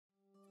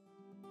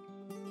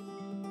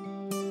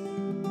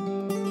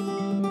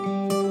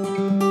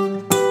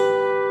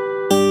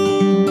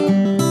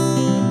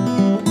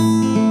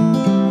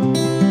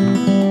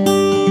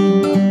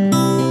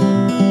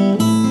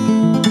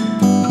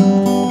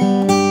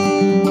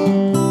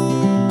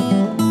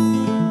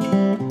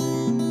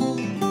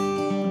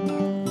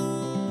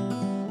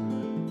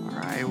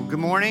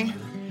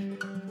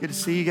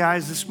see you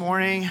guys this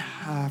morning.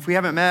 If we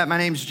haven't met, my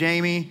name's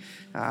Jamie.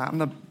 I'm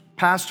the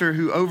pastor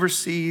who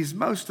oversees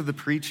most of the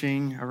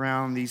preaching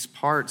around these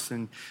parts.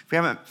 And if we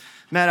haven't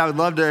met, I would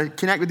love to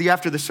connect with you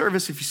after the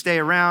service if you stay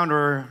around,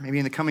 or maybe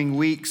in the coming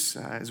weeks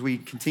as we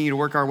continue to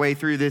work our way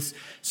through this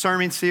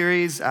sermon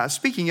series.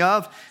 Speaking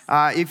of,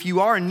 if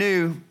you are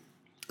new,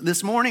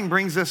 this morning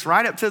brings us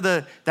right up to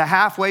the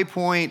halfway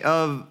point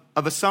of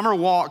a summer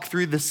walk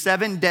through the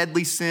 7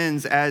 deadly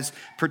sins as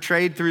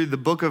portrayed through the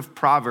book of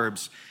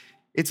Proverbs.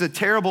 It's a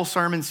terrible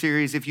sermon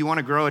series if you want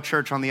to grow a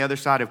church on the other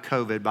side of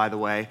COVID, by the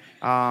way.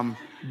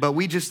 But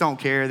we just don't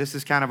care. This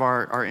is kind of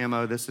our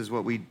MO. This is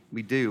what we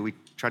do. We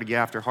try to get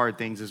after hard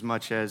things as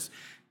much as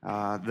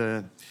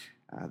the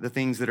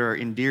things that are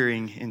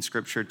endearing in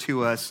Scripture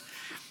to us.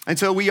 And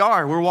so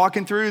we're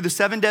walking through the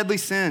 7 deadly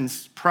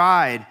sins: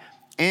 pride,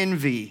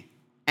 envy,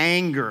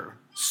 anger,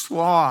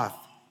 sloth,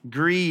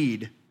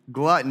 greed,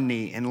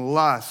 gluttony, and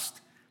lust.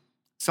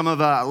 Some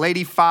of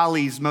Lady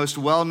Folly's most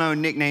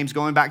well-known nicknames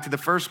going back to the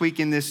first week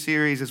in this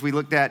series as we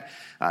looked at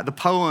the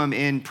poem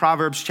in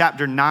Proverbs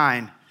chapter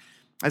 9.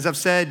 As I've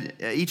said,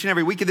 each and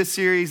every week of this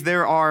series,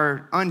 there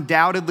are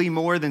undoubtedly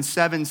more than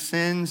 7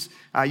 sins.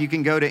 You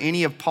can go to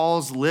any of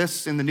Paul's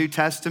lists in the New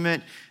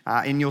Testament,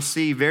 and you'll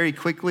see very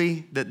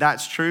quickly that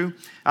that's true.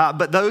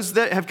 But those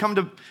that have come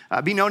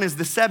to be known as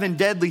the 7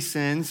 deadly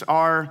sins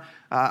are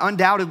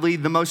undoubtedly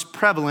the most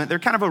prevalent. They're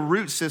kind of a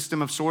root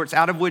system of sorts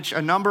out of which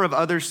a number of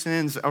other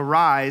sins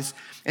arise.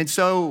 And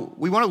so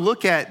we want to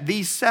look at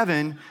these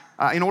 7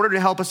 in order to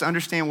help us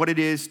understand what it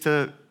is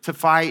to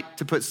fight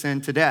to put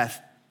sin to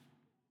death.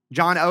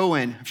 John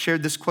Owen, I've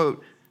shared this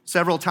quote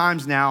several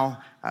times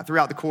now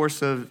throughout the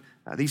course of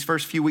these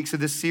first few weeks of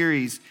this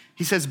series.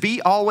 He says,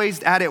 "Be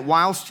always at it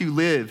whilst you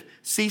live.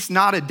 Cease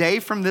not a day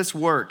from this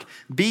work.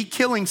 Be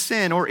killing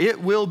sin, or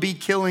it will be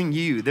killing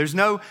you." There's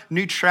no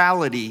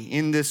neutrality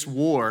in this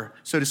war,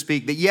 so to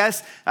speak. That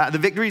yes, the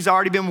victory's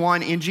already been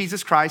won in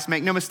Jesus Christ.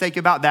 Make no mistake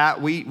about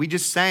that. We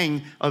just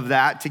sang of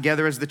that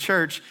together as the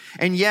church.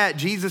 And yet,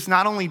 Jesus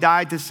not only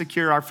died to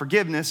secure our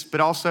forgiveness, but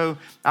also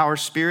our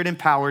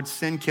spirit-empowered,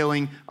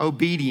 sin-killing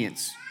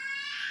obedience.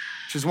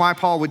 Which is why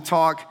Paul would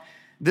talk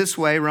this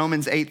way,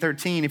 Romans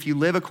 8:13, "If you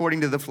live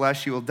according to the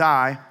flesh, you will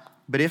die.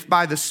 But if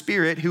by the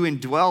Spirit who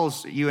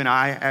indwells you and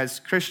I as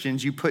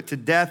Christians, you put to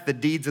death the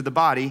deeds of the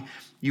body,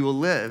 you will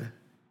live."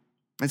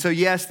 And so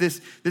yes,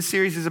 this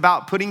series is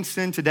about putting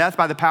sin to death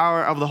by the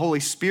power of the Holy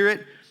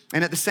Spirit.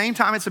 And at the same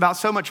time, it's about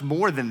so much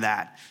more than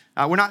that.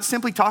 We're not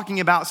simply talking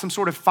about some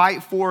sort of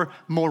fight for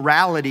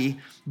morality,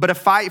 but a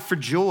fight for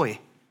joy.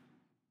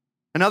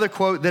 Another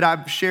quote that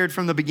I've shared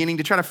from the beginning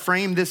to try to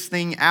frame this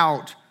thing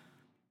out,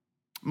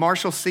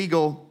 Marshall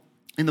Siegel,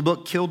 in the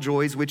book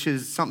Killjoys, which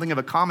is something of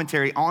a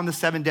commentary on the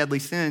 7 deadly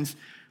sins,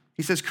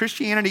 he says,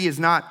 "Christianity is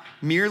not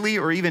merely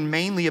or even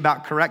mainly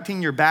about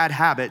correcting your bad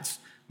habits,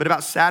 but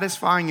about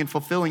satisfying and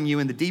fulfilling you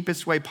in the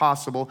deepest way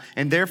possible,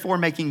 and therefore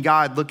making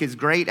God look as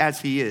great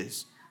as he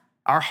is.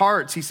 Our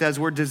hearts," he says,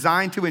 "were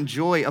designed to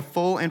enjoy a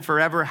full and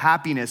forever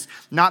happiness,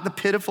 not the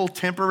pitiful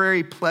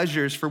temporary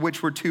pleasures for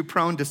which we're too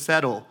prone to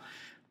settle.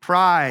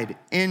 Pride,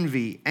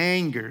 envy,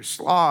 anger,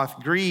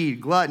 sloth,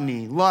 greed,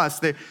 gluttony,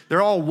 lust,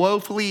 they're all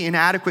woefully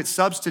inadequate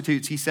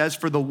substitutes," he says,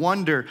 "for the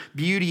wonder,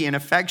 beauty, and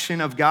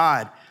affection of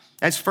God.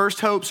 As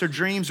first hopes or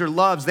dreams or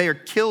loves, they are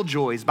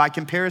killjoys by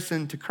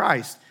comparison to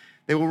Christ.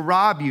 They will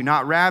rob you,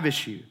 not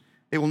ravish you.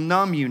 They will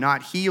numb you,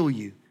 not heal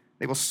you.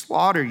 They will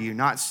slaughter you,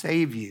 not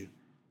save you."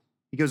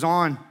 He goes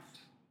on,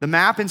 "The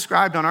map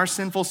inscribed on our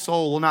sinful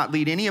soul will not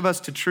lead any of us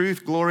to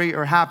truth, glory,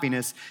 or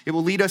happiness. It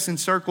will lead us in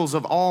circles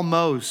of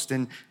almost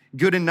and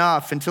good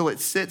enough until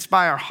it sits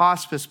by our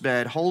hospice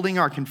bed, holding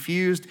our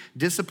confused,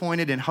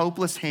 disappointed, and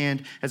hopeless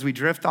hand as we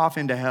drift off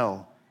into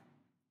hell.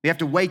 We have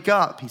to wake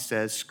up," he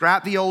says,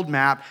 "scrap the old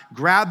map,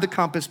 grab the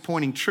compass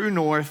pointing true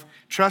north,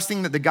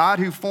 trusting that the God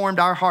who formed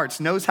our hearts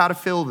knows how to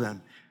fill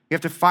them. We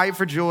have to fight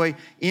for joy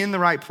in the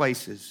right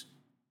places."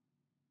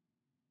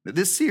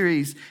 This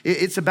series,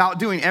 it's about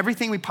doing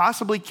everything we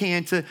possibly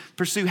can to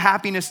pursue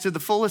happiness to the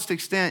fullest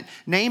extent,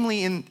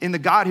 namely in the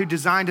God who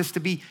designed us to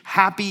be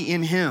happy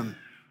in him.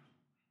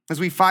 As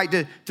we fight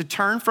to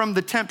turn from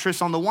the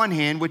temptress on the one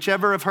hand,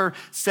 whichever of her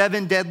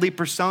 7 deadly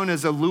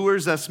personas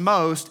allures us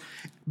most,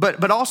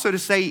 but also to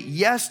say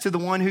yes to the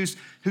one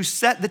who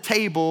set the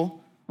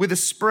table with a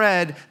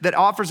spread that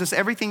offers us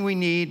everything we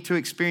need to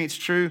experience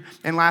true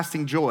and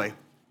lasting joy.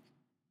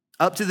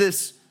 Up to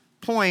this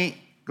point,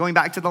 going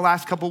back to the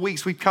last couple of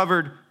weeks, we've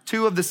covered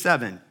 2 of the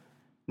 7,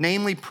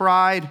 namely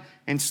pride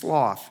and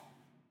sloth.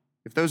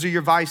 If those are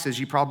your vices,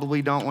 you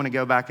probably don't want to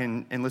go back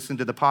and listen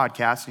to the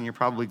podcast, and you're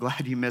probably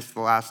glad you missed the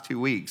last 2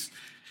 weeks.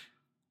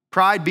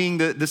 Pride being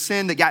the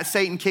sin that got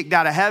Satan kicked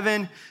out of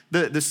heaven,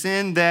 the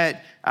sin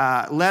that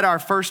led our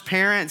first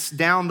parents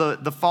down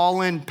the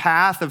fallen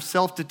path of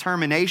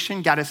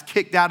self-determination, got us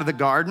kicked out of the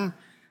garden.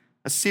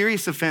 A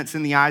serious offense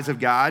in the eyes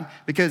of God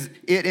because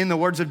it, in the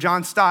words of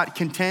John Stott,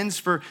 contends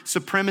for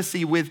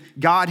supremacy with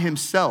God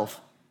himself,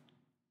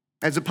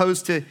 as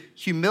opposed to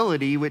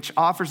humility, which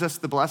offers us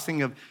the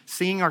blessing of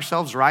seeing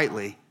ourselves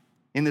rightly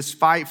in this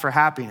fight for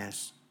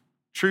happiness.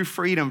 true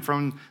freedom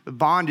from the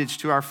bondage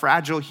to our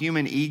fragile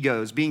human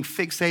egos, being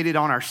fixated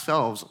on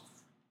ourselves,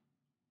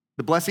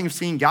 the blessing of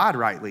seeing God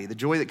rightly, the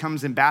joy that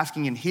comes in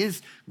basking in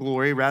his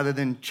glory rather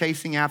than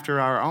chasing after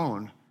our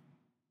own.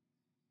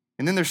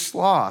 And then there's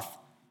sloth,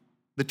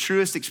 the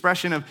truest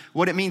expression of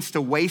what it means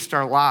to waste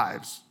our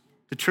lives,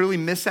 to truly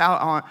miss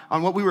out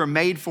on what we were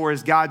made for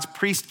as God's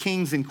priest,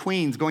 kings, and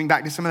queens, going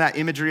back to some of that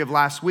imagery of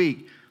last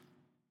week,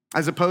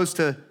 as opposed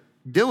to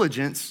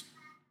diligence,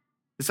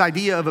 this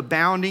idea of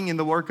abounding in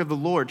the work of the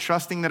Lord,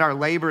 trusting that our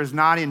labor is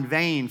not in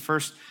vain,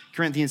 1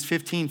 Corinthians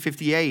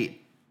 15:58.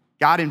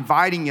 God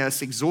inviting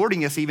us,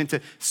 exhorting us even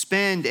to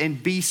spend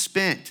and be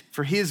spent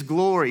for his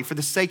glory, for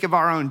the sake of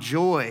our own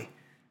joy,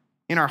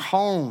 in our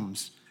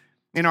homes,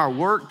 in our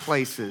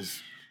workplaces,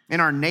 in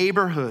our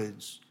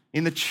neighborhoods,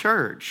 in the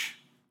church.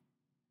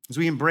 As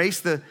we embrace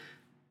to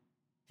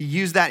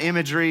use that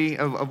imagery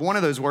of one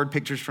of those word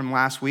pictures from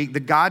last week, the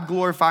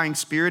God-glorifying,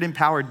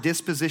 spirit-empowered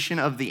disposition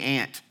of the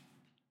ant.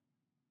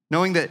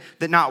 Knowing that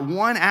not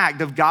one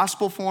act of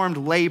gospel-formed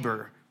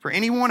labor for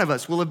any one of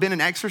us will have been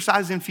an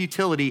exercise in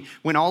futility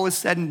when all is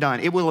said and done.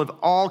 It will have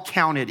all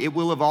counted. It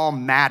will have all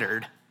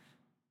mattered.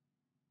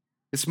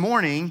 This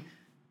morning,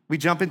 we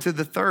jump into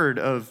the third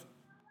of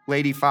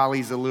Lady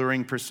Folly's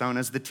alluring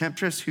personas, the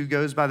temptress who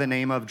goes by the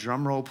name of,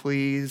 drumroll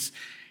please,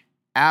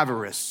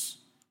 avarice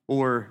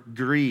or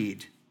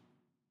greed.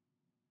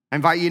 I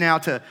invite you now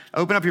to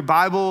open up your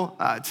Bible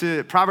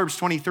to Proverbs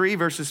 23,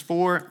 verses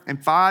 4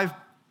 and 5.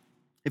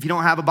 If you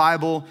don't have a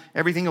Bible,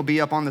 everything will be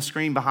up on the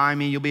screen behind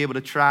me. You'll be able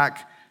to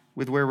track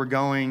with where we're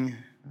going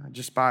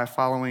just by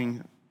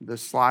following the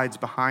slides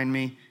behind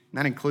me. And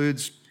that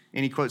includes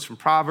any quotes from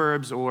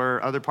Proverbs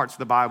or other parts of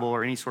the Bible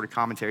or any sort of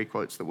commentary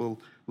quotes that we'll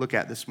look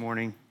at this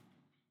morning.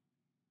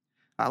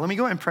 Let me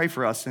go ahead and pray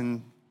for us,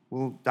 and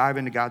we'll dive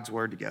into God's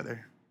word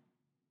together.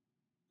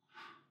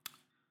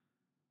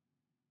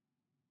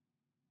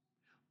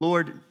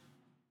 Lord,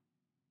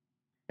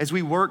 as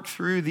we work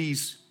through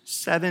these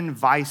 7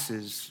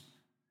 vices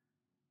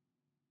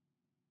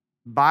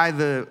by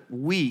the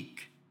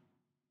week,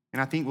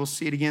 and I think we'll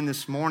see it again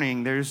this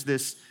morning, there's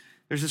this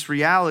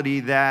reality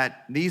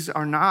that these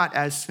are not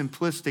as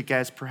simplistic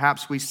as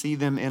perhaps we see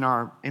them in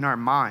our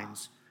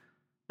minds.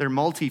 They're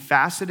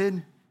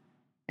multifaceted,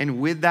 and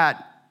with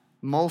that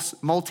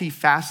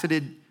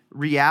multifaceted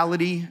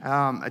reality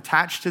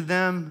attached to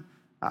them,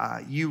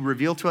 you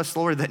reveal to us,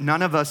 Lord, that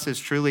none of us is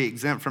truly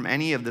exempt from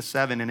any of the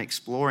 7 and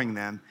exploring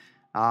them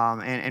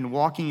and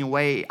walking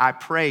away, I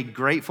pray,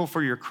 grateful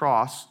for your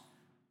cross.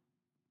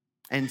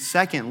 And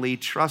secondly,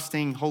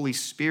 trusting, Holy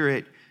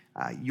Spirit,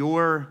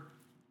 your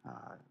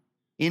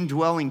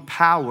indwelling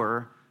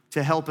power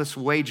to help us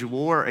wage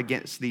war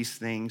against these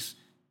things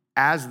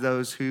as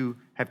those who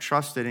have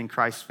trusted in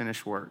Christ's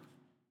finished work.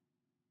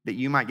 That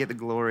you might get the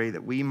glory,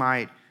 that we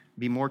might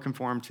be more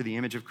conformed to the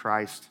image of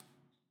Christ,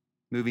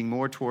 moving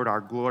more toward our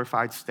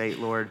glorified state,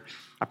 Lord.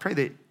 I pray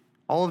that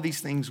all of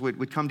these things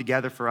would come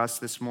together for us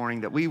this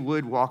morning, that we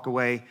would walk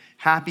away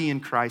happy in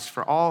Christ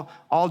for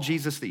all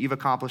Jesus that you've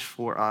accomplished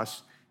for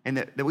us, and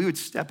that we would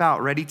step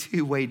out ready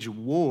to wage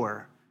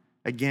war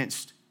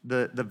against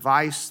the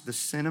vice, the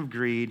sin of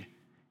greed,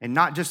 and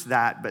not just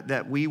that, but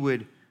that we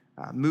would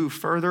move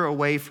further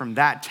away from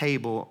that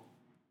table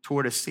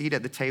toward a seat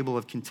at the table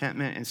of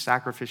contentment and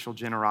sacrificial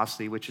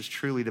generosity, which is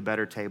truly the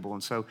better table.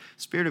 And so,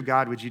 Spirit of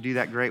God, would you do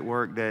that great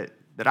work that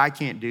I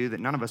can't do, that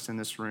none of us in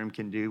this room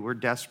can do? We're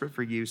desperate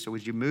for you, so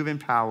would you move in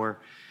power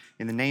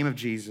in the name of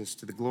Jesus,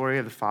 to the glory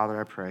of the Father,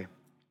 I pray.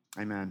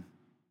 Amen.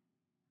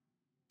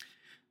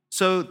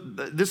 So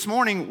this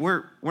morning,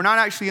 we're not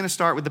actually going to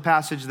start with the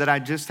passage that I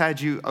just had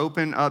you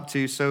open up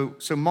to. So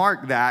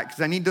mark that, because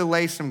I need to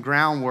lay some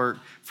groundwork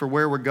for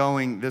where we're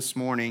going this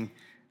morning.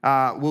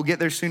 We'll get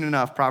there soon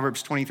enough,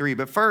 Proverbs 23.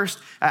 But first,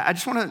 I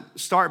just want to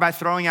start by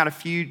throwing out a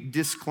few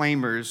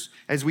disclaimers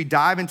as we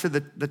dive into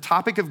the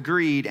topic of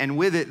greed, and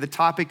with it, the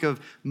topic of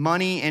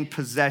money and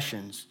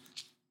possessions.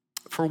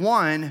 For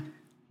one,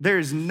 there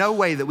is no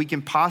way that we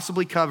can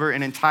possibly cover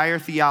an entire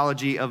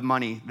theology of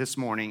money this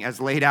morning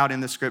as laid out in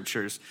the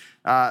scriptures.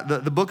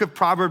 The book of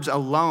Proverbs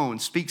alone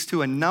speaks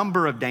to a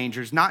number of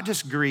dangers, not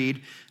just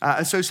greed,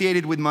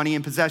 associated with money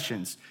and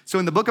possessions. So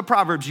in the book of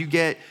Proverbs, you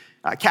get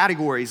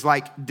categories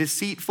like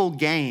deceitful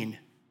gain,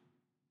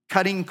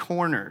 cutting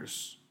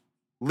corners,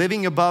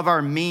 living above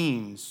our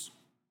means,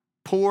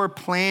 poor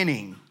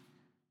planning,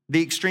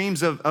 the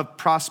extremes of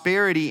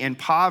prosperity and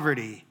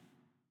poverty,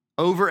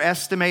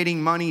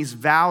 overestimating money's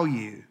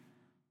value,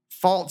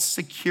 false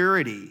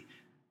security.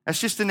 That's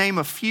just to name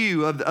a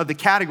few of the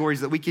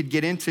categories that we could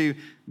get into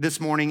this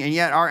morning, and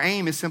yet our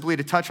aim is simply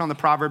to touch on the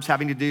Proverbs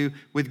having to do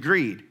with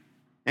greed.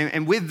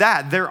 And with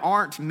that, there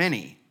aren't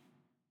many,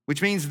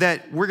 which means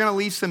that we're gonna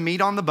leave some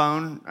meat on the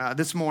bone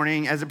this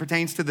morning as it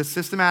pertains to the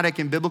systematic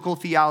and biblical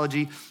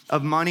theology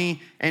of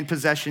money and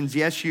possessions.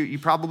 Yes, you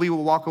probably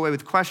will walk away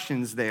with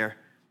questions there.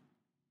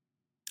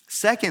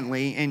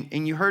 Secondly,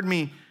 and you heard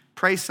me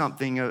pray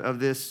something of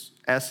this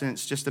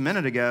essence just a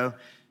minute ago,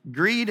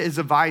 greed is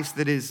a vice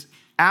that is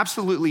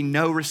absolutely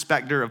no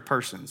respecter of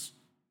persons.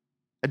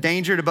 a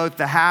danger to both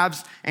the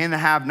haves and the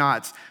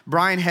have-nots.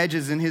 Brian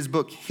Hedges, in his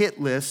book Hit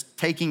List,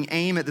 Taking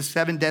Aim at the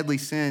 7 Deadly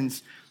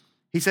Sins,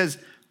 he says,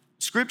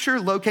 Scripture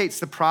locates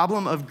the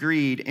problem of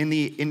greed in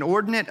the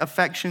inordinate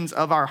affections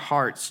of our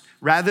hearts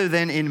rather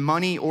than in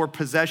money or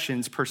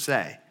possessions per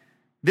se.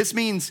 This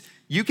means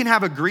you can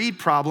have a greed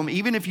problem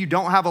even if you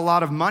don't have a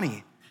lot of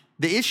money.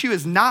 The issue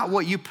is not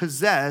what you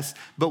possess,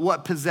 but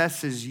what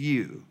possesses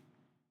you.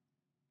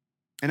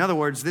 In other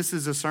words, this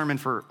is a sermon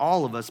for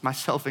all of us,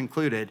 myself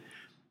included,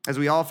 as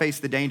we all face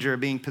the danger of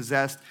being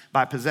possessed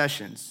by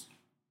possessions.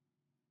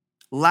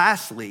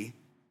 Lastly,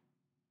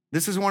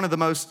 this is one of the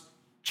most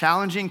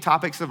challenging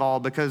topics of all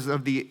because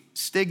of the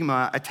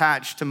stigma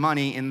attached to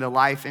money in the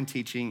life and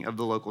teaching of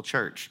the local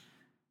church.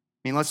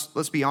 I mean,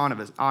 let's be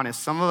honest.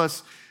 Some of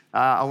us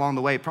along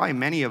the way, probably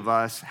many of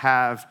us,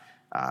 have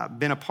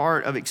been a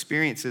part of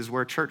experiences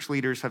where church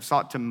leaders have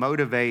sought to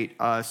motivate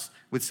us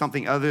with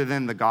something other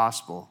than the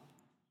gospel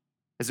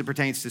as it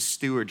pertains to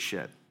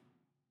stewardship.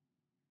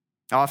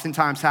 It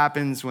oftentimes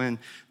happens when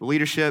the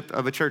leadership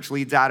of a church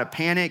leads out of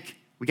panic.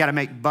 We got to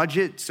make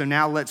budget, so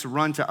now let's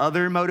run to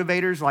other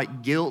motivators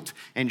like guilt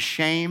and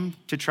shame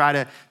to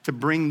try to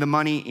bring the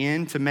money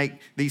in to make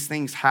these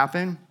things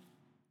happen.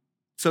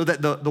 So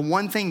that the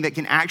one thing that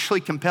can actually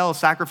compel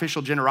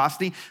sacrificial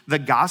generosity, the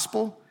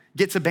gospel,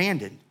 gets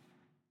abandoned.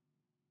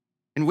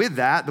 And with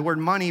that, the word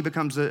money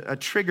becomes a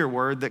trigger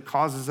word that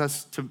causes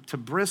us to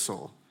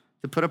bristle,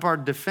 to put up our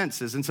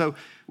defenses. And so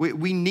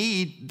we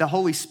need the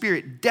Holy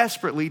Spirit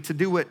desperately to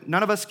do what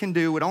none of us can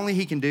do, what only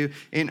he can do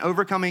in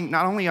overcoming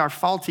not only our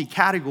faulty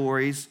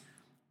categories,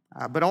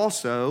 but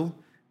also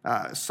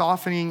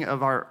softening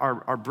of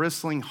our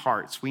bristling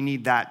hearts. We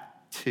need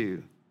that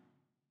too,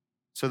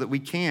 so that we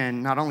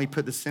can not only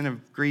put the sin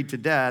of greed to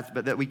death,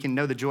 but that we can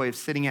know the joy of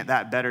sitting at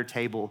that better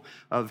table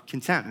of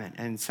contentment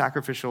and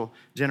sacrificial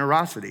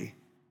generosity.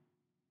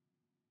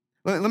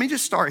 Let me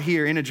just start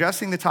here in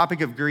addressing the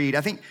topic of greed. I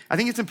think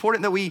it's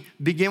important that we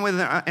begin with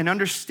an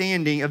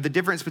understanding of the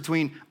difference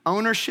between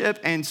ownership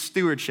and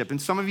stewardship.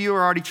 And some of you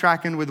are already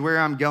tracking with where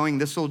I'm going.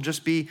 This will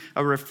just be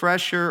a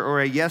refresher or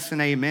a yes and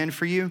amen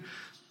for you.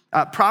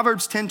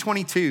 Proverbs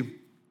 10:22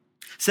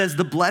 says,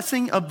 "The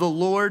blessing of the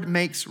Lord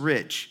makes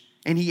rich,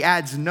 and he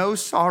adds no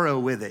sorrow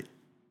with it."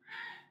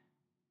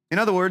 In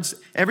other words,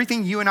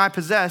 everything you and I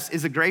possess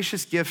is a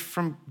gracious gift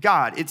from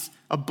God. It's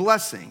a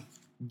blessing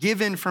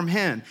given from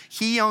him.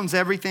 He owns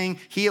everything.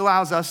 He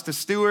allows us to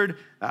steward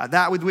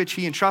that with which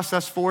he entrusts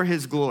us for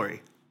his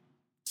glory.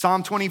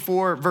 Psalm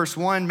 24 verse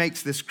 1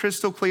 makes this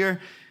crystal clear.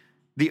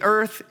 "The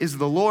earth is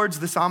the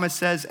Lord's," the psalmist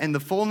says, "and the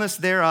fullness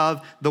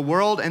thereof, the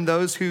world and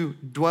those who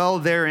dwell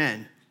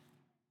therein."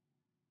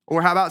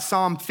 Or how about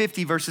Psalm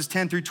 50 verses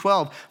 10 through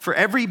 12? "For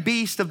every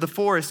beast of the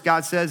forest,"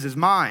 God says, "is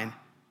mine,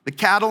 the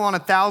cattle on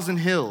 1,000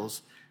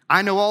 hills.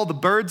 I know all the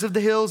birds of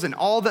the hills, and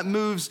all that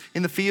moves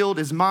in the field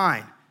is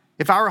mine.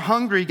 If I were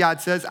hungry," God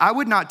says, "I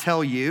would not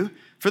tell you,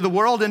 for the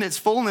world and its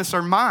fullness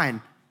are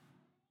mine."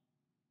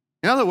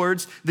 In other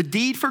words, the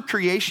deed for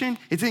creation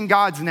is in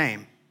God's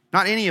name,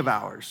 not any of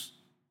ours.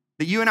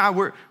 That you and I,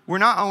 we're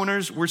not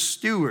owners, we're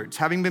stewards,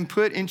 having been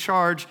put in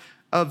charge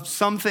of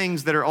some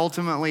things that are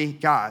ultimately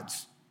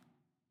God's.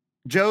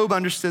 Job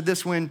understood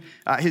this when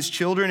his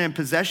children and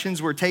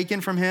possessions were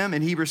taken from him,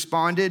 and he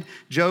responded,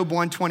 Job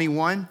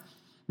 121,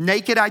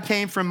 "Naked I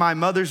came from my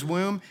mother's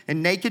womb,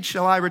 and naked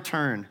shall I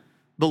return.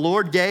 The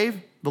Lord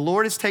gave, the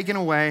Lord has taken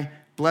away.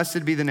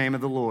 Blessed be the name of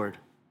the Lord."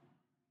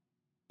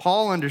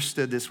 Paul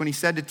understood this when he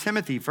said to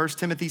Timothy, 1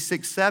 Timothy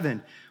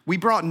 6:7, "We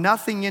brought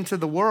nothing into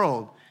the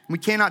world. We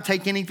cannot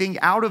take anything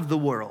out of the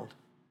world."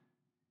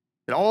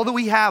 That all that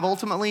we have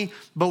ultimately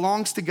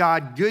belongs to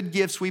God, good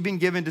gifts we've been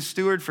given to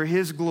steward for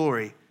his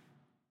glory.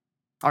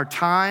 Our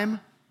time,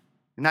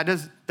 and that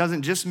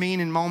doesn't just mean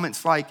in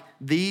moments like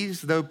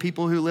these, though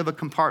people who live a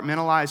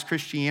compartmentalized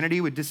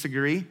Christianity would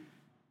disagree.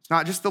 It's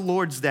not just the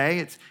Lord's day,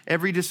 it's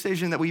every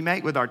decision that we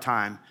make with our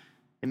time.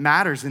 It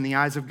matters in the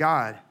eyes of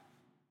God.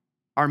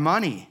 Our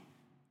money,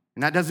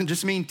 and that doesn't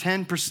just mean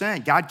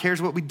 10%. God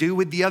cares what we do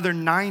with the other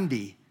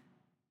 90.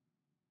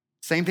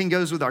 Same thing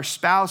goes with our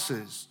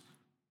spouses,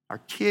 our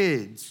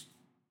kids,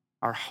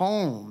 our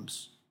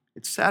homes,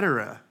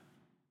 etc.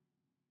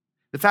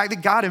 The fact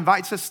that God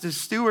invites us to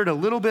steward a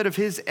little bit of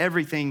his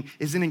everything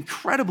is an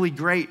incredibly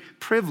great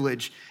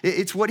privilege.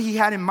 It's what he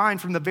had in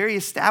mind from the very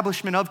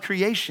establishment of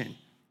creation.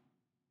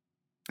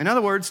 In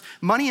other words,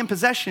 money and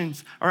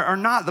possessions are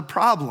not the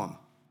problem.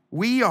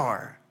 We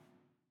are.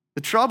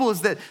 The trouble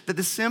is that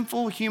the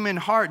sinful human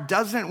heart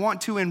doesn't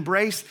want to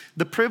embrace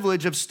the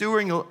privilege of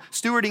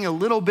stewarding a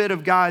little bit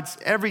of God's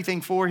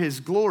everything for his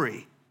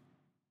glory.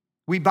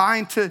 We buy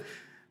into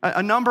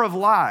a number of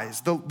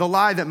lies. The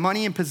lie that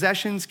money and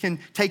possessions can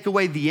take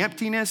away the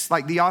emptiness,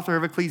 like the author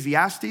of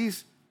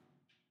Ecclesiastes.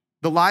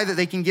 The lie that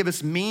they can give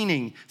us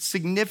meaning,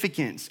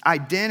 significance,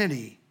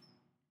 identity.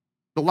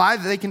 The lie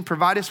that they can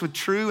provide us with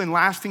true and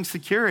lasting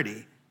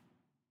security.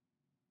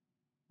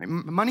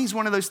 Money's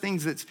one of those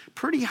things that's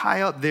pretty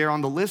high up there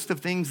on the list of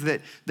things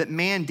that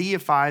man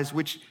deifies,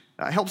 which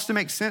helps to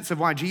make sense of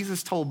why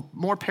Jesus told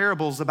more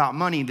parables about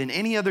money than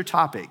any other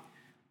topic.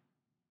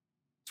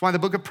 That's why the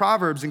book of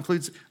Proverbs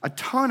includes a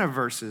ton of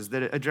verses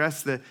that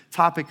address the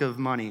topic of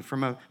money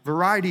from a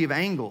variety of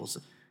angles.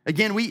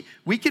 Again,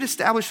 we could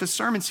establish a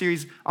sermon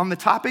series on the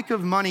topic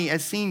of money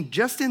as seen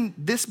just in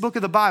this book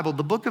of the Bible,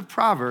 the book of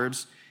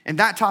Proverbs, and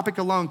that topic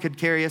alone could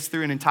carry us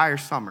through an entire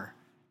summer.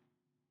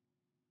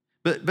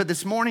 But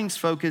this morning's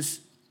focus,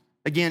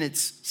 again,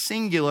 it's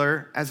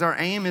singular, as our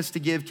aim is to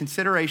give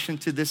consideration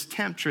to this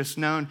temptress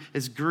known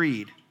as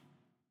greed.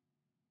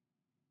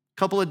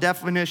 Couple of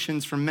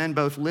definitions from men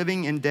both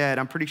living and dead.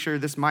 I'm pretty sure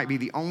this might be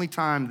the only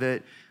time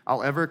that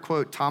I'll ever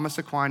quote Thomas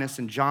Aquinas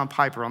and John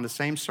Piper on the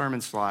same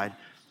sermon slide.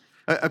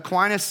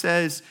 Aquinas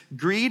says,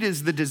 greed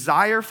is the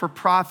desire for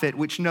profit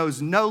which knows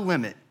no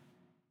limit.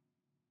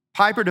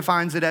 Piper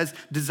defines it as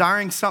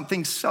desiring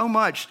something so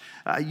much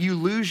you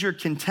lose your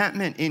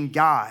contentment in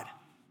God.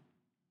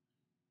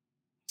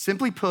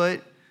 Simply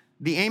put,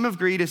 the aim of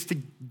greed is to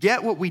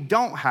get what we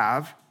don't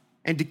have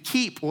and to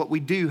keep what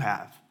we do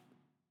have.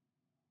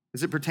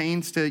 As it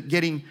pertains to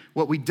getting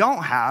what we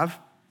don't have,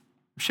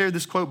 I've shared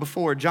this quote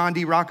before. John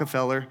D.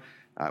 Rockefeller,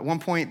 at one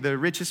point, the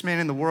richest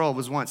man in the world,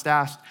 was once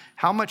asked,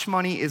 how much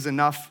money is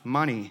enough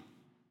money?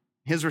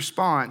 His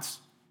response,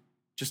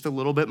 just a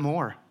little bit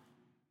more.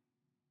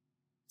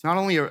 It's not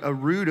only a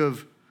root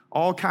of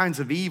all kinds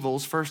of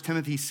evils, 1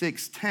 Timothy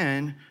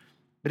 6:10,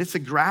 but it's a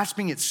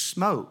grasping at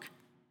smoke,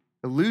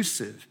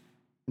 elusive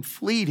and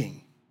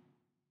fleeting.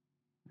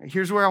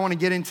 Here's where I want to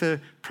get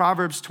into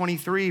Proverbs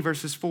 23,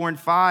 verses 4 and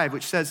 5,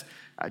 which says,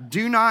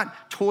 do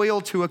not toil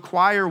to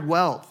acquire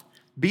wealth.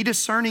 Be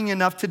discerning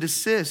enough to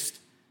desist.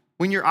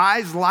 When your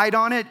eyes light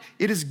on it,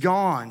 it is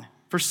gone.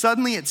 For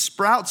suddenly it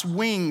sprouts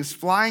wings,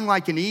 flying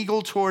like an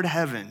eagle toward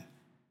heaven.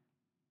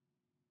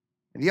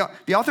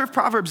 The author of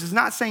Proverbs is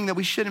not saying that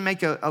we shouldn't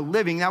make a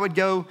living. That would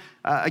go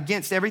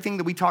against everything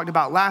that we talked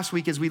about last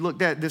week as we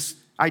looked at this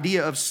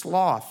idea of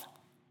sloth.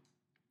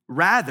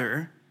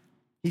 Rather,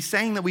 he's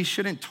saying that we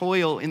shouldn't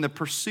toil in the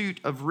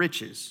pursuit of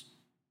riches.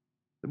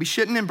 That we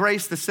shouldn't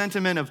embrace the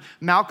sentiment of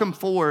Malcolm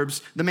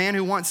Forbes, the man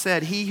who once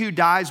said, he who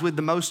dies with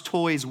the most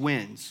toys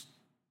wins.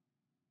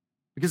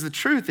 Because the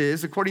truth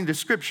is, according to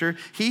Scripture,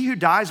 he who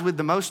dies with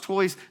the most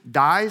toys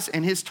dies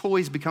and his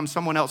toys become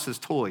someone else's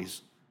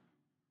toys.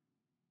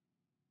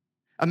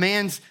 A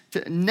man's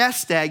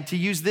nest egg, to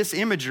use this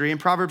imagery in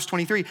Proverbs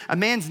 23, a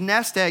man's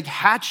nest egg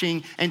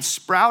hatching and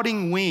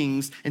sprouting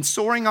wings and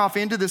soaring off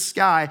into the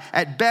sky,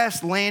 at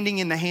best landing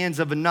in the hands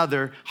of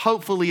another,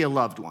 hopefully a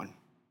loved one.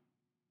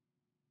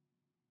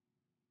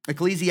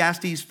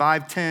 Ecclesiastes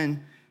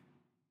 5:10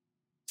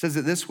 says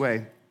it this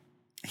way,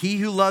 he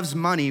who loves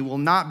money will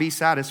not be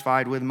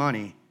satisfied with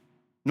money,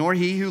 nor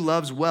he who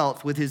loves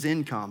wealth with his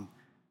income.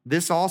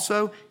 This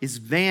also is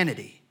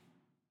vanity.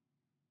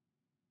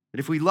 But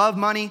if we love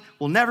money,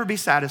 we'll never be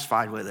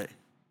satisfied with it.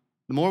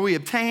 The more we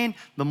obtain,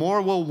 the more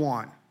we'll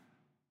want.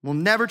 We'll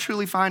never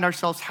truly find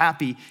ourselves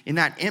happy in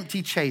that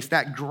empty chase,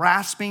 that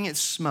grasping at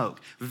smoke,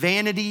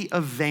 vanity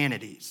of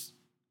vanities.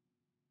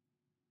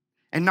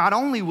 And not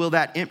only will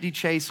that empty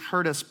chase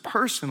hurt us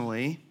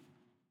personally,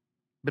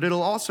 but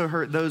it'll also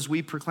hurt those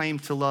we proclaim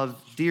to love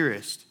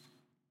dearest.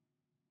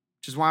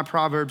 Which is why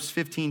Proverbs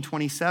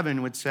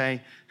 15:27 would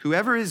say,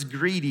 whoever is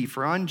greedy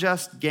for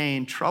unjust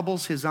gain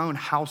troubles his own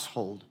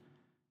household,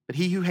 but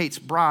he who hates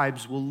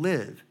bribes will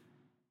live.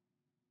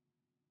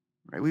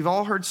 Right? We've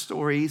all heard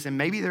stories, and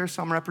maybe there are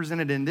some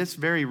represented in this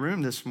very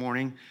room this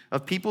morning,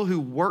 of people who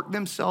work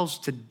themselves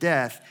to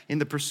death in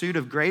the pursuit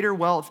of greater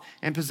wealth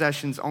and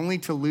possessions only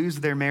to lose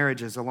their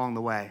marriages along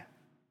the way.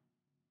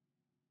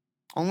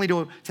 Only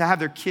to have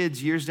their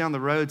kids years down the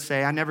road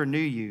say, I never knew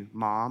you,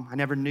 Mom. I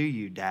never knew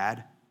you,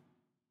 Dad.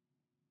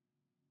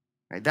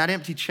 Right? That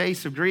empty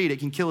chase of greed, it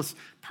can kill us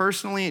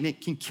personally, and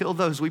it can kill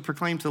those we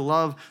proclaim to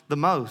love the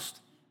most.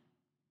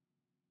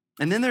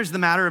 And then there's the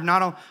matter of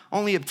not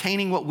only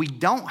obtaining what we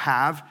don't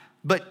have,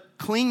 but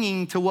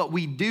clinging to what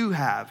we do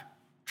have,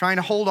 trying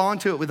to hold on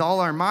to it with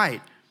all our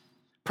might.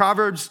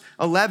 Proverbs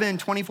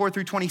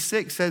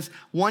 11:24-26 says,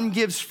 one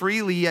gives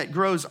freely yet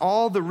grows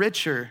all the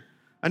richer.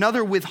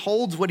 Another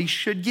withholds what he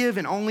should give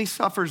and only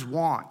suffers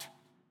want.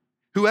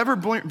 Whoever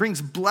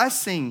brings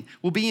blessing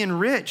will be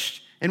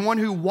enriched, and one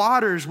who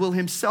waters will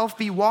himself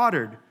be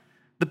watered.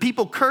 The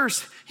people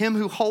curse him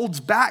who holds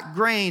back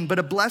grain, but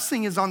a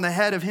blessing is on the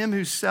head of him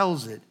who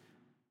sells it.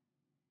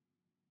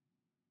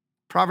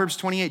 Proverbs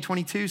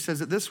 28:22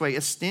 says it this way,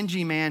 a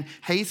stingy man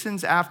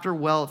hastens after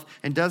wealth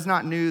and does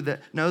not know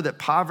that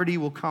poverty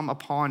will come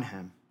upon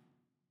him.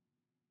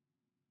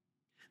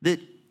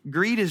 That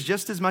greed is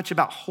just as much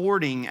about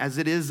hoarding as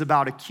it is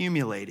about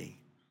accumulating.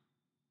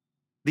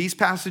 These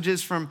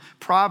passages from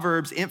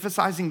Proverbs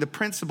emphasizing the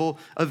principle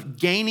of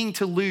gaining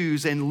to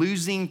lose and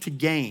losing to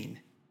gain.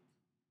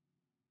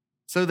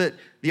 So that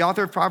the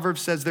author of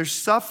Proverbs says there's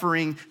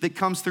suffering that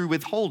comes through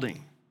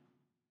withholding.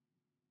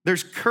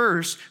 There's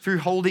curse through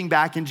holding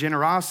back in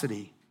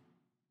generosity.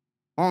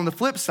 While on the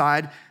flip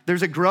side,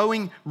 there's a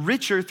growing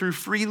richer through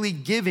freely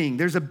giving.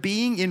 There's a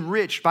being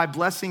enriched by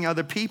blessing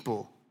other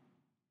people.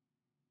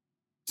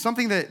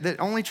 Something that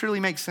only truly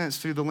makes sense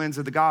through the lens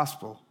of the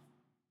gospel.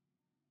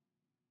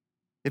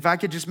 If I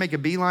could just make a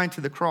beeline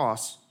to the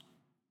cross,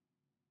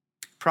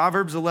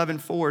 Proverbs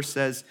 11:4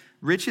 says,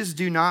 riches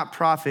do not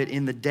profit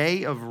in the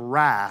day of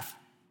wrath,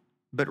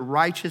 but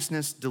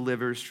righteousness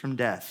delivers from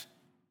death.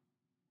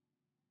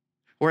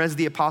 Or as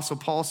the Apostle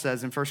Paul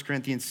says in 1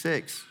 Corinthians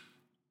 6,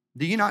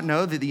 do you not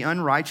know that the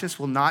unrighteous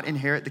will not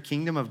inherit the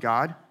kingdom of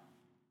God?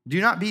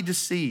 Do not be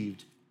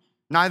deceived.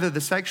 Neither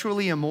the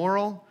sexually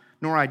immoral,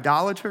 nor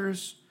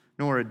idolaters,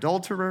 nor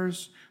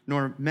adulterers,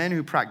 nor men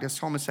who practice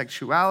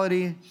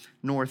homosexuality,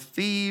 nor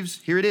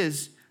thieves, here it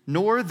is,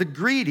 nor the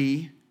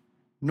greedy,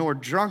 nor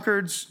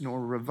drunkards, nor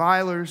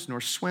revilers,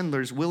 nor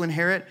swindlers will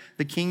inherit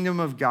the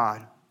kingdom of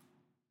God.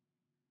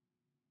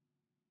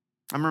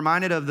 I'm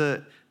reminded of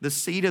the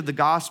seed of the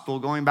gospel,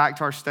 going back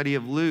to our study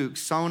of Luke,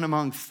 sown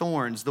among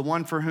thorns, the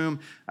one for whom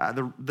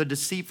the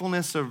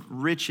deceitfulness of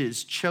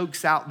riches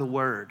chokes out the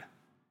word.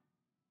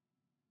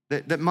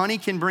 That money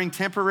can bring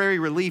temporary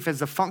relief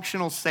as a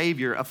functional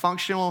savior, a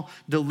functional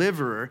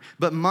deliverer,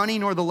 but money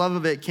nor the love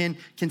of it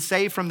can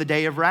save from the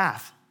day of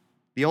wrath.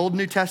 The Old and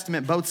New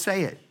Testament both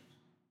say it.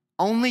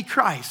 Only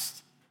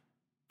Christ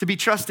to be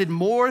trusted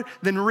more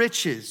than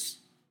riches.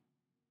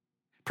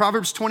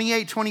 Proverbs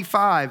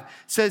 28:25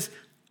 says,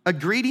 a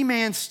greedy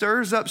man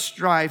stirs up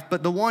strife,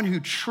 but the one who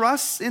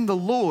trusts in the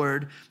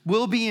Lord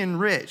will be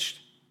enriched.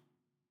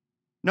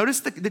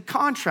 Notice the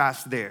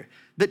contrast there.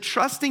 That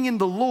trusting in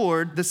the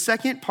Lord, the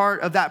second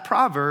part of that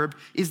proverb,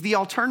 is the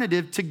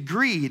alternative to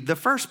greed, the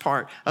first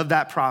part of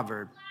that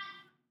proverb.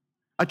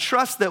 A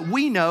trust that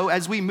we know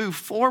as we move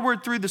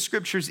forward through the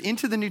scriptures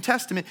into the New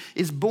Testament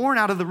is born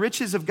out of the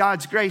riches of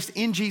God's grace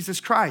in Jesus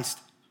Christ.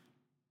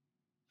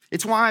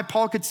 It's why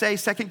Paul could say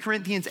 2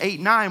 Corinthians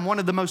 8:9, one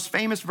of the most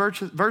famous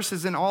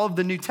verses in all of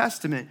the New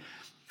Testament.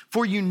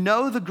 For you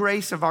know the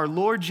grace of our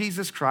Lord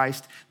Jesus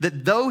Christ,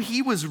 that though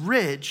he was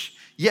rich,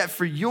 yet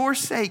for your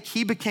sake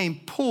he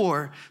became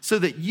poor, so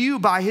that you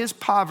by his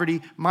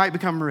poverty might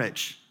become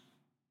rich.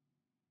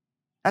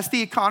 That's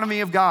the economy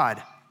of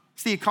God.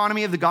 It's the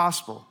economy of the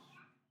gospel.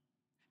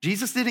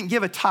 Jesus didn't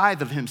give a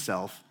tithe of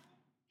himself.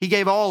 He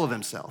gave all of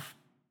himself.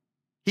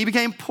 He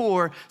became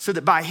poor so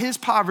that by his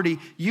poverty,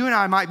 you and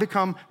I might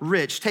become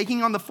rich,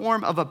 taking on the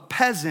form of a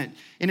peasant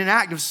in an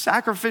act of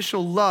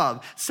sacrificial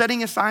love,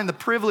 setting aside the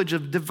privilege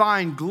of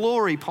divine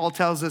glory, Paul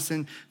tells us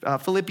in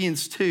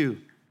Philippians 2,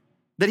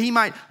 that he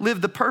might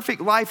live the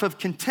perfect life of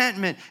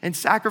contentment and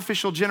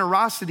sacrificial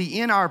generosity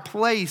in our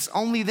place,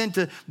 only then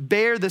to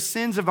bear the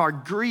sins of our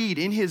greed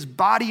in his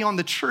body on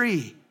the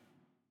tree.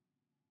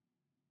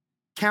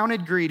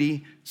 Counted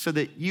greedy so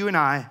that you and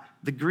I,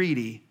 the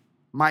greedy,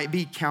 might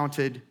be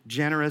counted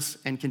generous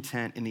and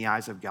content in the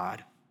eyes of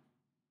God.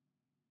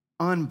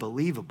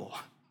 Unbelievable.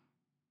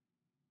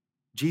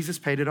 Jesus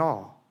paid it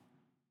all.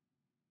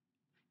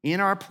 In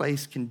our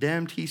place,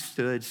 condemned he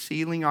stood,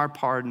 sealing our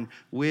pardon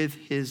with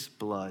his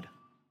blood.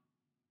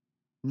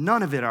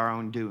 None of it our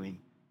own doing.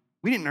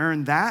 We didn't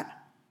earn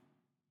that.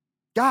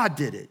 God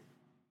did it.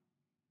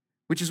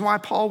 Which is why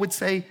Paul would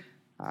say,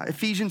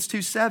 Ephesians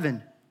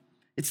 2:7,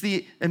 it's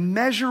the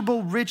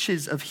immeasurable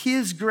riches of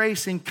his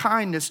grace and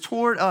kindness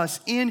toward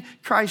us in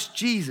Christ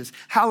Jesus.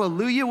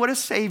 Hallelujah, what a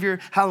Savior.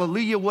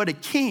 Hallelujah, what a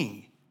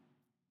King.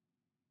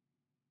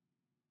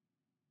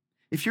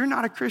 If you're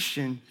not a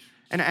Christian,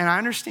 and I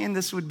understand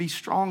this would be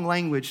strong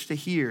language to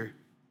hear,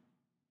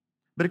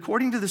 but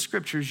according to the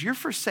scriptures, you're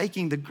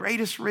forsaking the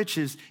greatest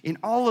riches in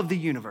all of the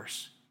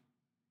universe,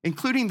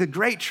 including the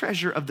great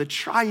treasure of the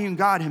triune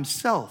God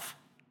himself.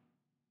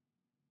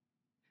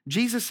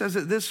 Jesus says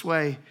it this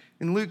way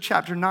in Luke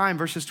chapter 9,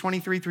 verses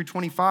 23 through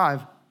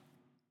 25.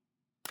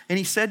 And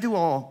he said to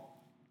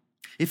all,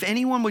 if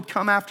anyone would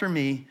come after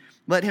me,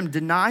 let him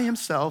deny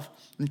himself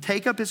and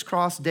take up his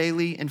cross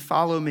daily and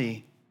follow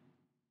me.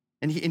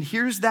 And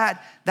here's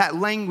that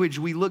language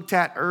we looked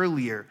at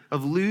earlier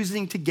of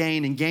losing to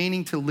gain and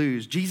gaining to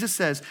lose. Jesus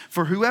says,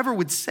 for whoever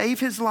would save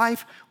his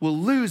life will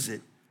lose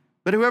it,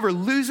 but whoever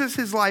loses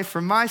his life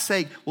for my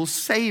sake will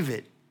save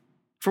it.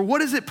 For what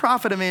does it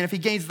profit a man if he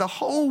gains the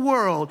whole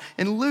world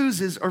and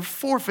loses or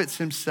forfeits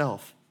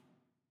himself?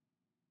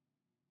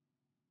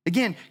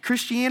 Again,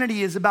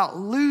 Christianity is about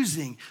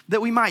losing that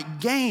we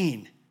might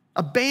gain,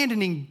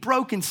 abandoning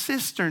broken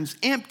cisterns,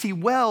 empty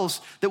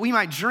wells that we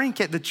might drink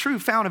at the true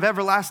fount of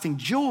everlasting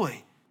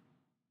joy.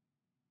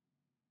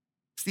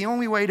 It's the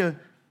only way to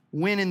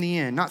win in the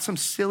end, not some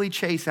silly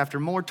chase after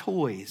more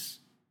toys.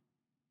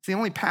 It's the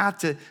only path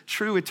to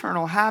true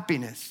eternal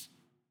happiness.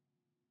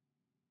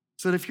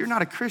 So that if you're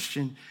not a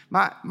Christian,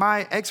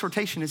 my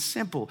exhortation is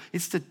simple.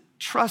 It's to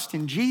trust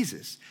in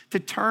Jesus, to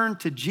turn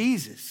to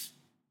Jesus.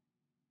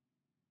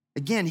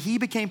 Again, he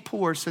became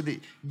poor so that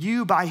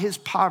you, by his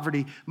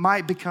poverty,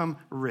 might become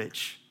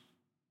rich.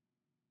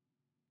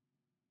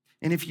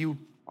 And if you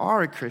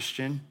are a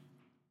Christian,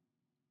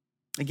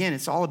 again,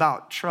 it's all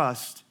about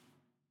trust.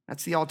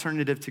 That's the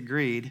alternative to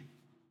greed.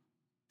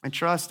 And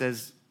trust,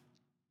 as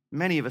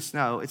many of us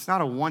know, it's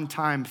not a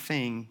one-time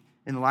thing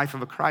in the life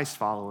of a Christ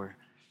follower.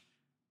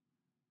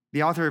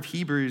 The author of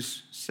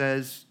Hebrews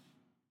says,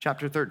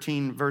 chapter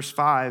 13, verse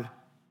 5,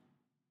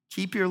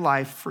 keep your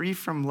life free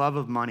from love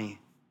of money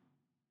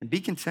and be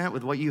content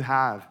with what you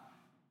have.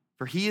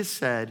 For he has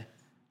said,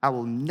 I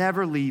will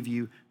never leave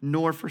you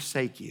nor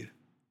forsake you.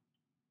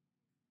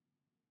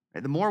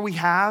 The more we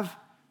have,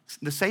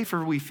 the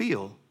safer we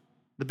feel.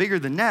 The bigger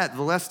the net,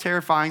 the less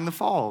terrifying the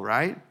fall,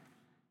 right?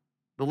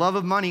 The love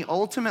of money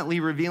ultimately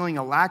revealing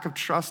a lack of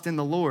trust in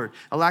the Lord,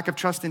 a lack of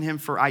trust in him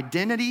for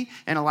identity,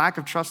 and a lack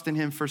of trust in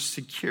him for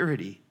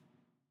security.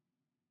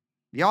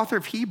 The author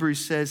of Hebrews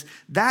says,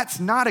 that's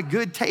not a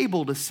good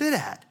table to sit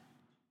at.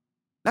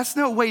 That's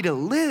no way to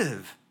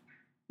live.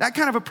 That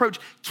kind of approach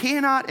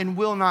cannot and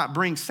will not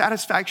bring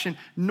satisfaction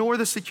nor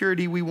the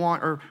security we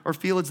want or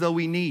feel as though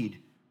we need.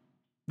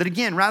 That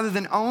again, rather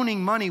than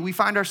owning money, we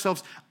find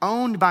ourselves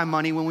owned by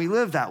money when we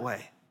live that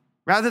way.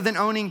 Rather than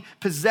owning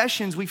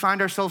possessions, we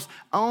find ourselves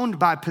owned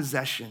by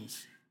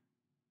possessions.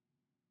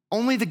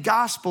 Only the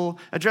gospel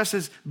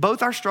addresses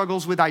both our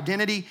struggles with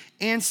identity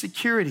and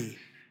security.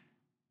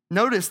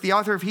 Notice the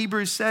author of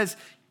Hebrews says,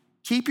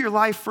 keep your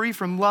life free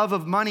from love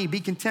of money. Be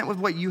content with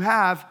what you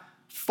have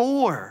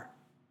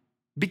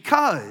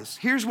because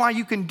here's why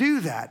you can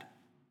do that.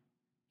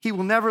 He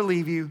will never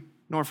leave you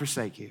nor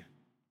forsake you.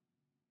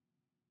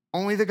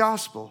 Only the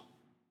gospel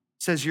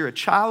says you're a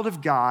child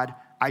of God,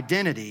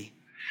 identity,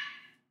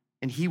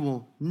 and he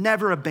will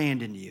never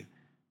abandon you,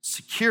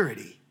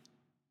 security.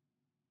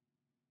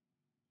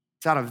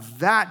 It's out of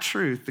that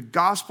truth, the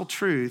gospel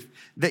truth,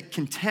 that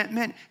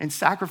contentment and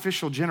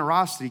sacrificial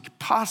generosity could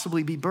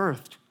possibly be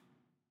birthed.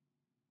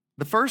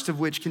 The first of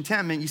which,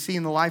 contentment, you see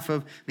in the life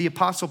of the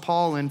Apostle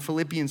Paul in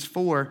Philippians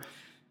 4,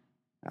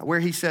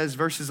 where he says,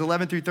 verses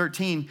 11 through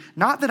 13,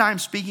 not that I'm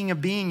speaking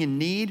of being in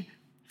need,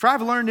 for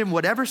I've learned in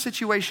whatever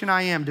situation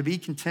I am to be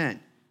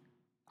content.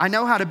 I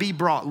know how to be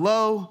brought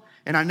low,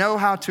 and I know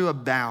how to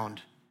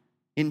abound.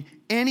 In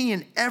any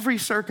and every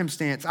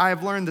circumstance, I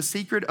have learned the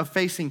secret of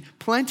facing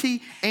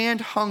plenty and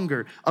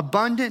hunger,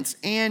 abundance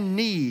and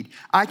need.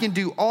 I can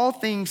do all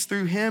things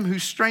through him who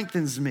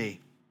strengthens me.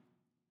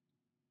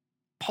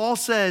 Paul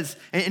says,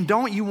 and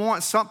don't you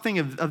want something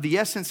of the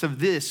essence of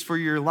this for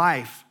your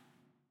life?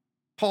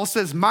 Paul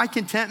says, my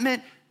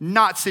contentment,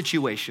 not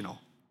situational.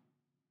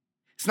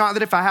 It's not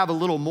that if I have a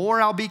little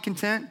more, I'll be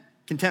content.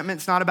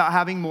 Contentment's not about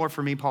having more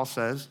for me, Paul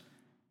says.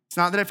 It's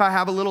not that if I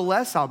have a little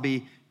less, I'll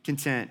be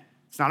content.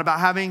 It's not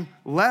about having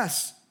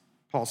less,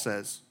 Paul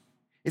says.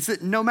 It's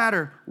that no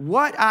matter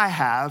what I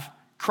have,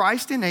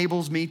 Christ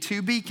enables me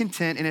to be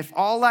content. And if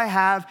all I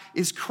have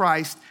is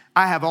Christ,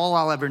 I have all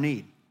I'll ever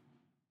need.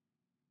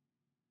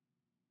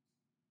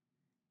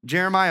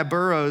 Jeremiah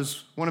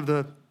Burroughs, one of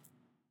the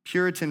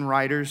Puritan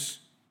writers,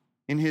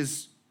 in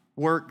his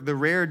work, The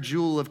Rare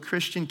Jewel of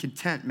Christian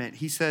Contentment,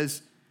 he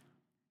says,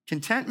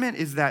 contentment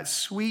is that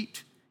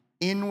sweet,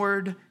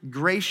 inward,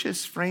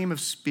 gracious frame of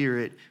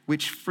spirit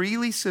which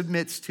freely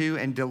submits to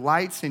and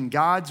delights in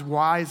God's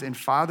wise and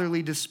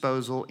fatherly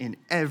disposal in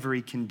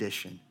every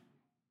condition.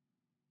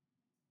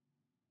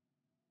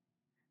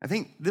 I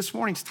think this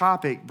morning's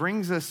topic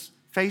brings us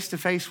face to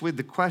face with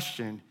the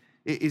question,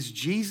 is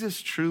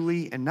Jesus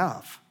truly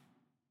enough?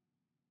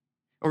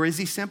 Or is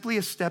he simply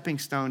a stepping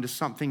stone to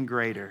something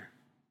greater?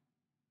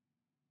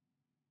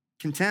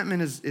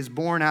 Contentment is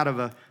born out of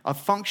a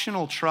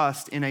functional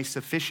trust in a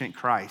sufficient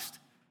Christ,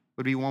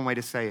 would be one way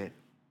to say it.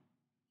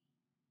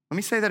 Let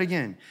me say that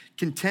again.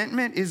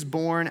 Contentment is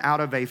born out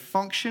of a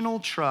functional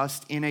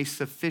trust in a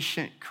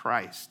sufficient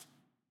Christ.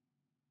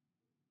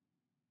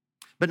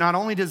 But not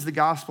only does the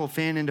gospel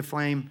fan into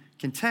flame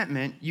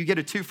contentment, you get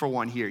a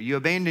 2-for-1 here. You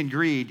abandon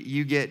greed,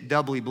 you get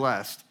doubly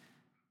blessed.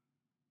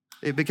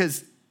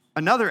 Because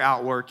another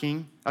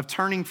outworking of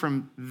turning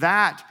from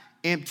that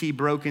empty,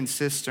 broken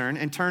cistern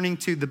and turning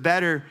to the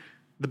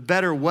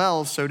better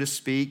well, so to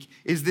speak,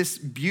 is this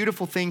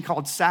beautiful thing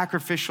called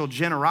sacrificial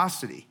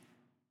generosity.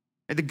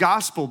 The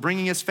gospel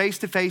bringing us face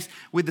to face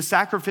with the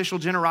sacrificial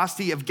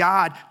generosity of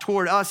God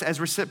toward us as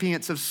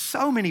recipients of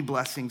so many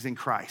blessings in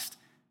Christ.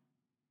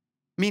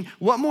 I mean,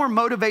 what more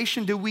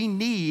motivation do we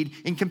need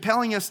in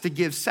compelling us to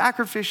give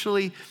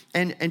sacrificially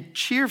and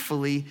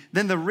cheerfully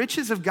than the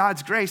riches of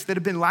God's grace that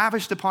have been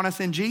lavished upon us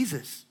in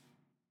Jesus?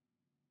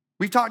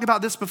 We've talked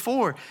about this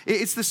before.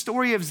 It's the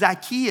story of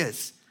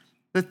Zacchaeus,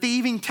 the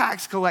thieving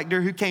tax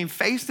collector who came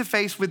face to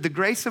face with the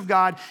grace of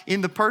God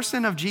in the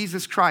person of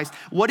Jesus Christ.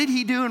 What did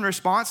he do in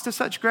response to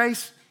such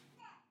grace?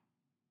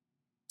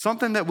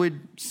 Something that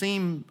would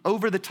seem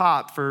over the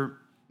top for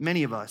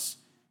many of us.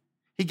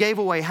 He gave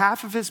away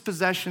half of his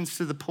possessions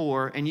to the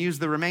poor and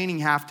used the remaining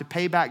half to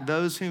pay back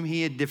those whom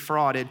he had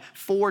defrauded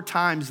 4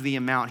 times the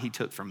amount he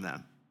took from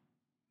them.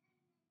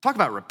 Talk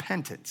about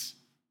repentance.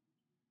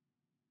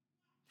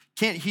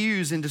 Kent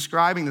Hughes, in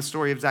describing the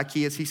story of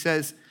Zacchaeus, he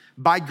says,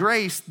 by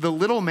grace, the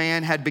little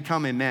man had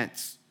become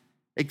immense.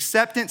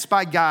 Acceptance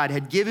by God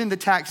had given the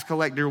tax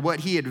collector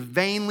what he had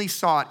vainly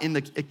sought in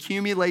the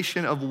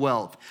accumulation of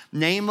wealth,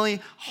 namely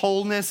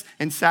wholeness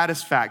and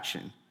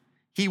satisfaction.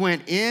 He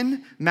went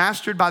in,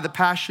 mastered by the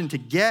passion to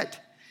get.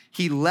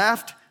 He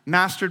left,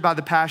 mastered by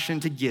the passion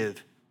to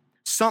give.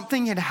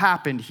 Something had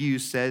happened,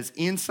 Hughes says,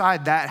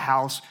 inside that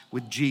house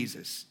with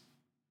Jesus.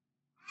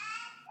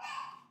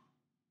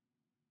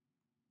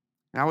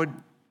 I would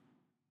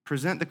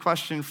present the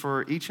question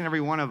for each and every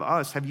one of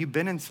us. Have you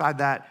been inside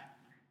that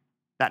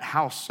that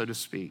house, so to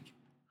speak?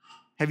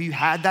 Have you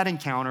had that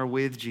encounter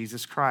with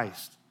Jesus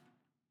Christ?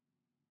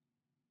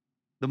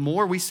 The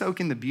more we soak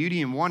in the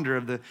beauty and wonder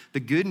of the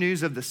good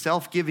news of the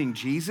self-giving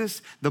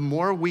Jesus, the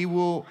more we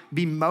will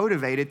be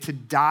motivated to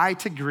die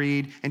to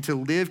greed and to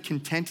live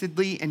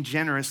contentedly and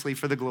generously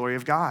for the glory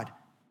of God.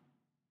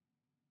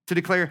 To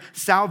declare,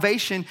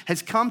 salvation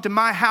has come to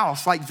my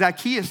house, like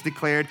Zacchaeus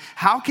declared,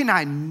 how can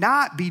I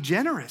not be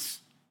generous?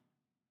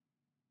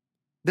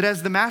 That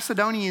as the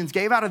Macedonians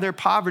gave out of their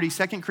poverty,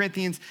 2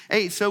 Corinthians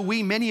 8, so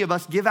many of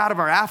us, give out of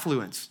our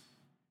affluence.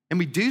 And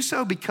we do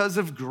so because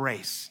of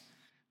grace.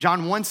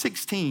 John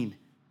 1:16,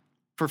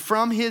 for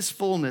from his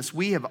fullness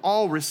we have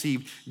all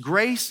received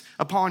grace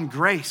upon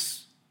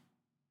grace.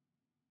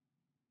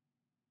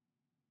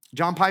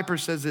 John Piper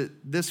says it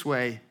this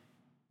way,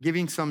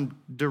 giving some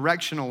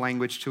directional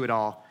language to it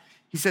all.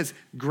 He says,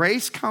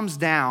 grace comes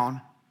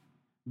down,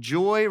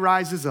 joy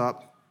rises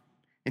up,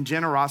 and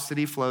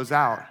generosity flows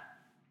out.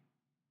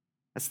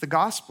 That's the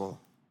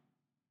gospel.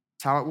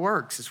 It's how it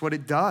works. It's what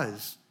it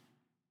does.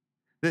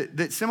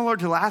 That similar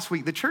to last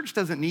week, the church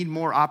doesn't need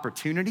more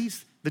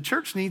opportunities. The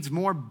church needs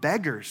more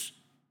beggars,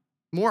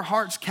 more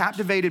hearts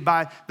captivated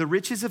by the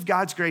riches of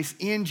God's grace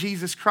in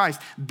Jesus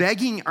Christ,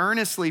 begging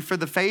earnestly for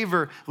the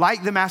favor,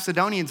 like the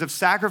Macedonians, of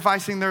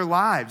sacrificing their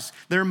lives,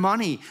 their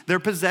money, their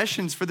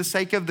possessions for the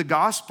sake of the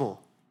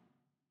gospel.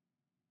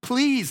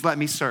 Please let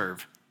me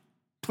serve.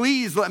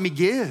 Please let me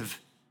give.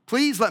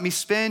 Please let me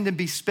spend and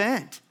be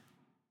spent.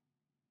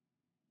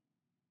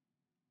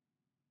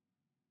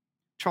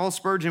 Charles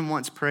Spurgeon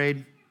once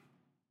prayed,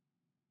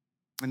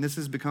 and this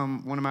has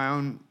become one of my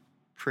own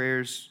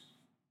prayers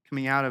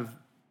coming out of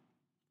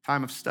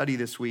time of study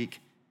this week.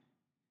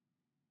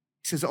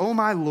 He says, "Oh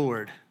my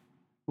Lord,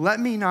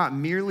 let me not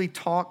merely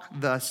talk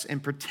thus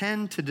and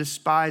pretend to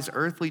despise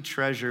earthly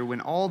treasure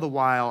when all the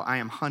while I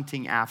am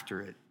hunting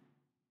after it.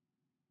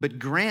 But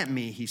grant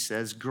me," he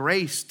says,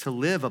 "grace to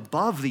live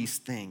above these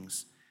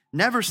things,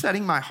 never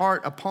setting my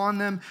heart upon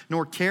them,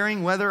 nor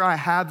caring whether I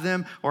have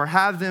them or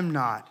have them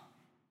not."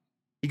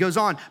 He goes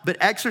on, "but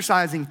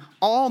exercising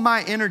all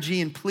my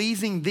energy in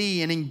pleasing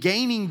thee and in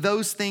gaining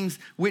those things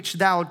which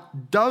thou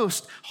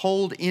dost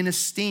hold in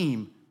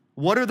esteem."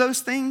 What are those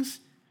things?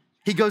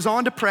 He goes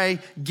on to pray,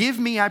 "Give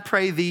me, I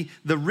pray thee,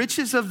 the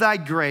riches of thy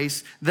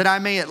grace, that I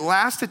may at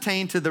last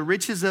attain to the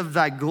riches of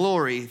thy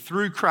glory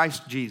through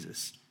Christ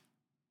Jesus."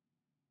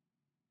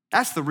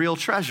 That's the real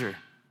treasure.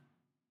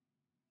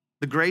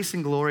 The grace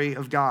and glory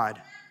of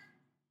God.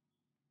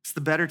 It's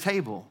the better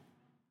table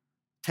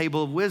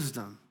of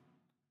wisdom.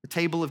 The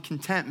table of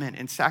contentment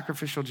and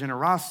sacrificial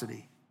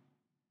generosity.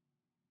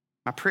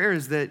 My prayer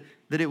is that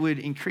it would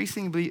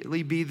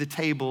increasingly be the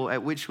table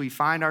at which we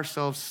find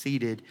ourselves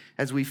seated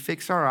as we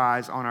fix our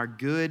eyes on our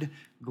good,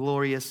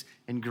 glorious,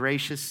 and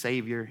gracious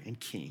Savior and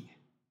King.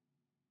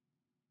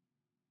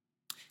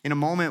 In a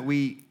moment,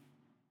 we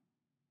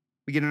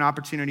get an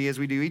opportunity, as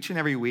we do each and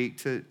every week,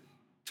 to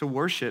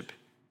worship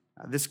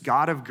this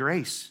God of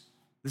grace,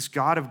 this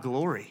God of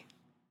glory,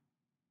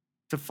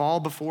 to fall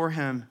before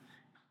him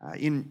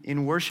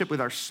in worship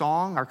with our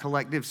song, our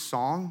collective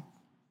song,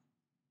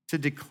 to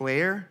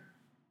declare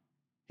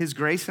his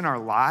grace in our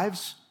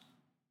lives,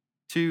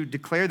 to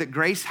declare that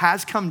grace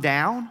has come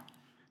down,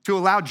 to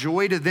allow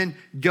joy to then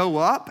go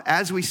up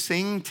as we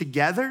sing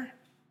together,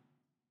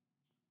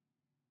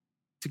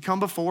 to come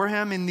before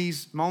him in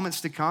these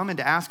moments to come and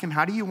to ask him,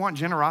 how do you want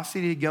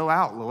generosity to go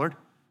out, Lord?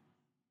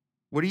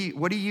 What do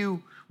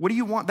you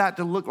want that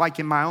to look like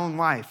in my own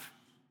life?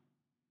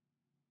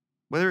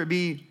 Whether it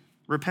be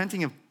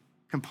repenting of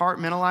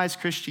compartmentalized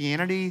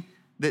Christianity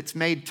that's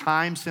made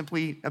time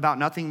simply about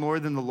nothing more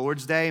than the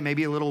Lord's Day,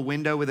 maybe a little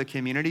window with a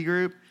community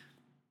group,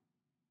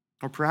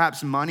 or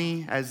perhaps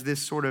money as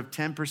this sort of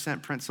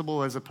 10%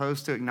 principle, as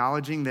opposed to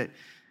acknowledging that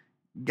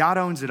God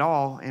owns it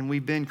all and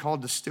we've been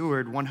called to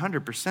steward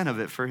 100% of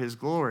it for his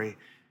glory.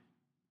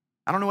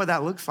 I don't know what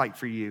that looks like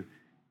for you.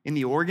 In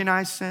the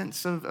organized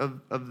sense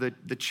of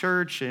the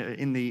church,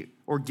 in the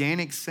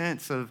organic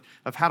sense of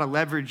how to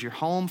leverage your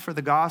home for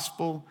the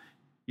gospel,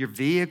 your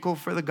vehicle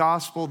for the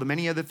gospel, the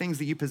many other things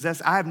that you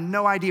possess. I have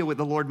no idea what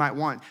the Lord might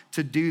want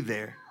to do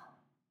there.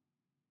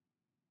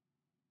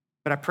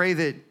 But I pray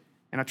that,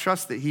 and I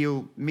trust that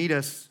he'll meet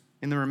us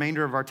in the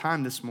remainder of our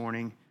time this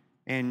morning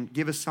and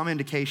give us some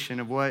indication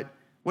of what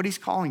he's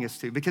calling us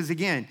to. Because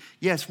again,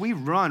 yes, we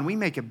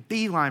make a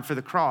beeline for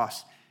the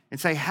cross and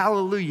say,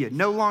 hallelujah,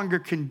 no longer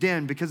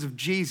condemned because of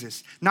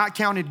Jesus, not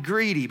counted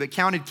greedy, but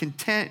counted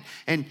content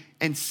and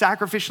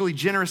sacrificially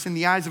generous in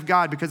the eyes of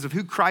God because of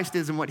who Christ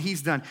is and what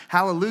he's done.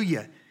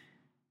 Hallelujah.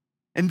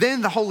 And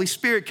then the Holy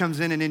Spirit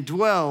comes in and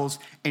indwells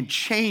and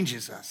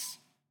changes us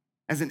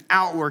as an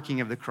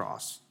outworking of the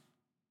cross,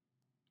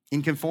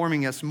 in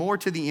conforming us more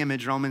to the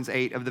image, Romans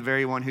 8, of the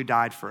very one who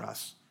died for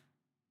us.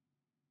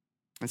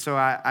 And so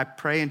I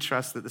pray and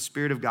trust that the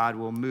Spirit of God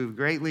will move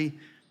greatly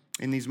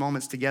in these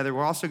moments together.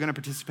 We're also going to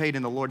participate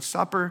in the Lord's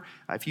Supper.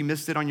 If you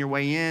missed it on your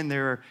way in,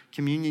 there are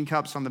communion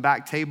cups on the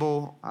back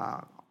table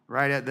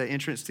right at the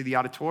entrance to the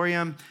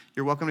auditorium.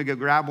 You're welcome to go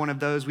grab one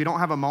of those. We don't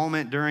have a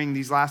moment during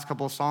these last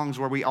couple of songs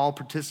where we all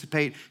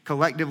participate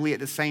collectively at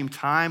the same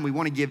time. We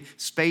want to give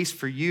space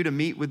for you to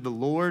meet with the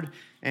Lord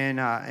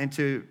and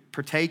to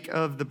partake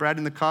of the bread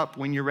and the cup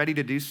when you're ready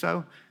to do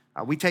so.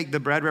 We take the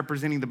bread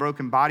representing the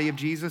broken body of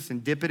Jesus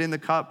and dip it in the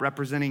cup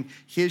representing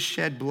his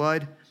shed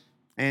blood.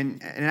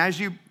 And as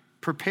you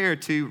prepare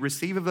to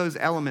receive of those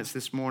elements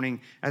this morning,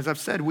 as I've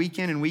said week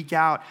in and week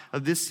out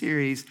of this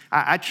series,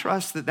 I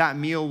trust that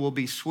meal will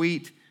be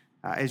sweet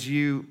as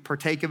you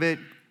partake of it,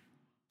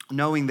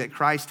 knowing that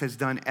Christ has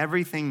done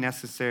everything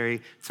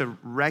necessary to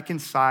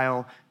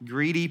reconcile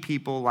greedy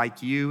people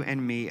like you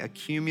and me,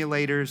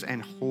 accumulators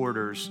and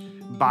hoarders,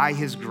 by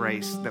his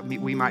grace, that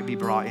we might be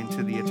brought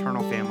into the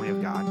eternal family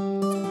of God.